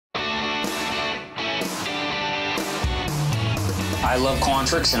I love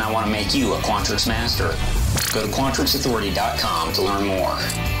Quantrix and I want to make you a Quantrix master. Go to QuantrixAuthority.com to learn more.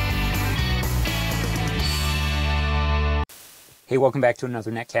 Hey, welcome back to another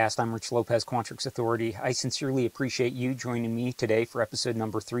Netcast. I'm Rich Lopez, Quantrix Authority. I sincerely appreciate you joining me today for episode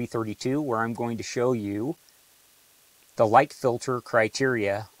number 332, where I'm going to show you the like filter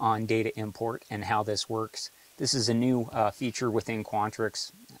criteria on data import and how this works. This is a new feature within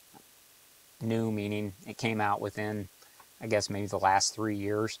Quantrix. New meaning it came out within, I guess, maybe the last 3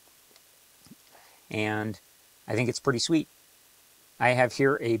 years. And I think it's pretty sweet. I have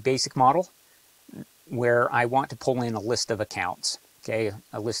here a basic model where I want to pull in a list of accounts, okay,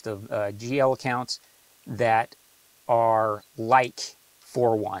 a list of GL accounts that are like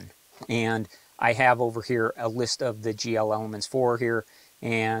 4.1. And I have over here a list of the GL elements for here,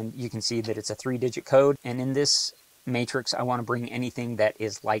 and you can see that it's a 3-digit code. And in this matrix, I want to bring anything that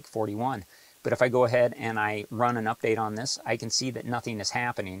is like 41. But if I go ahead and I run an update on this, I can see that nothing is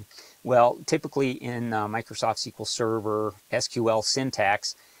happening. Well, typically in Microsoft SQL Server SQL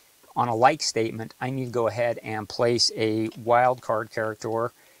syntax, on a like statement, I need to go ahead and place a wildcard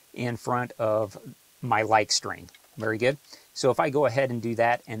character in front of my like string. Very good. So if I go ahead and do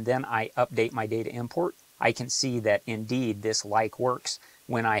that and then I update my data import, I can see that indeed this like works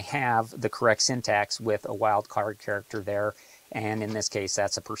when I have the correct syntax with a wildcard character there, and in this case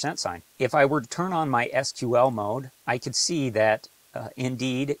that's a %sign. If I were to turn on my SQL mode, I could see that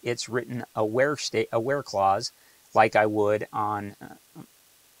indeed it's written a where clause like I would on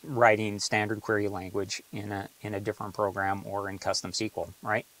writing standard query language in a different program or in custom SQL,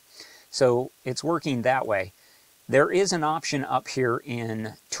 right? So it's working that way. There is an option up here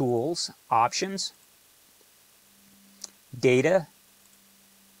in Tools, Options, Data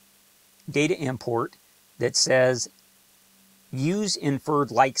Import that says Use inferred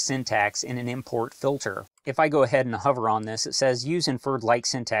like syntax in an import filter. If I go ahead and hover on this, it says use inferred like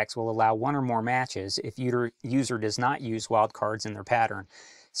syntax will allow one or more matches if user does not use wildcards in their pattern.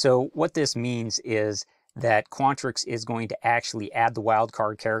 So what this means is that Quantrix is going to actually add the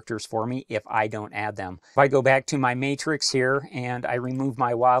wildcard characters for me if I don't add them. If I go back to my matrix here and I remove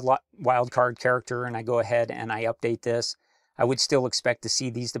my wildcard character and I go ahead and I update this, I would still expect to see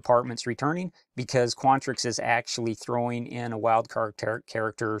these departments returning because Quantrix is actually throwing in a wildcard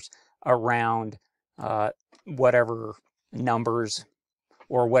characters around whatever numbers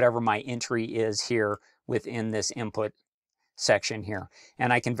or whatever my entry is here within this input section here.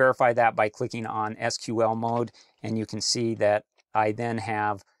 And I can verify that by clicking on SQL mode, and you can see that I then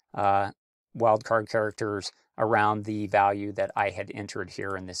have wildcard characters around the value that I had entered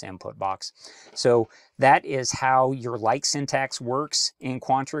here in this input box. So that is how your like syntax works in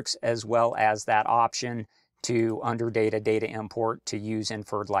Quantrix, as well as that option to under data import to use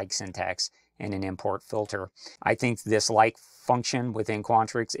inferred like syntax in an import filter. I think this like function within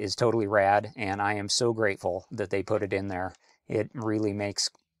Quantrix is totally rad, and I am so grateful that they put it in there. It really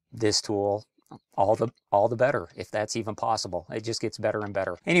makes this tool all the better, if that's even possible. It just gets better and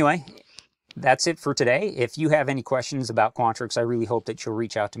better. Anyway, that's it for today. If you have any questions about Quantrix, I really hope that you'll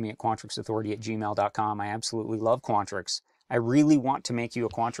reach out to me at quantrixauthority@gmail.com. I absolutely love Quantrix. I really want to make you a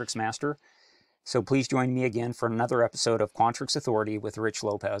Quantrix master. So please join me again for another episode of Quantrix Authority with Rich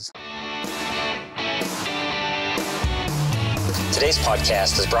Lopez. Today's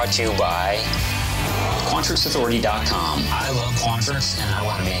podcast is brought to you by QuantrixAuthority.com. I love Quantrix and I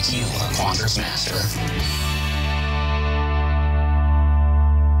want to make you a Quantrix master.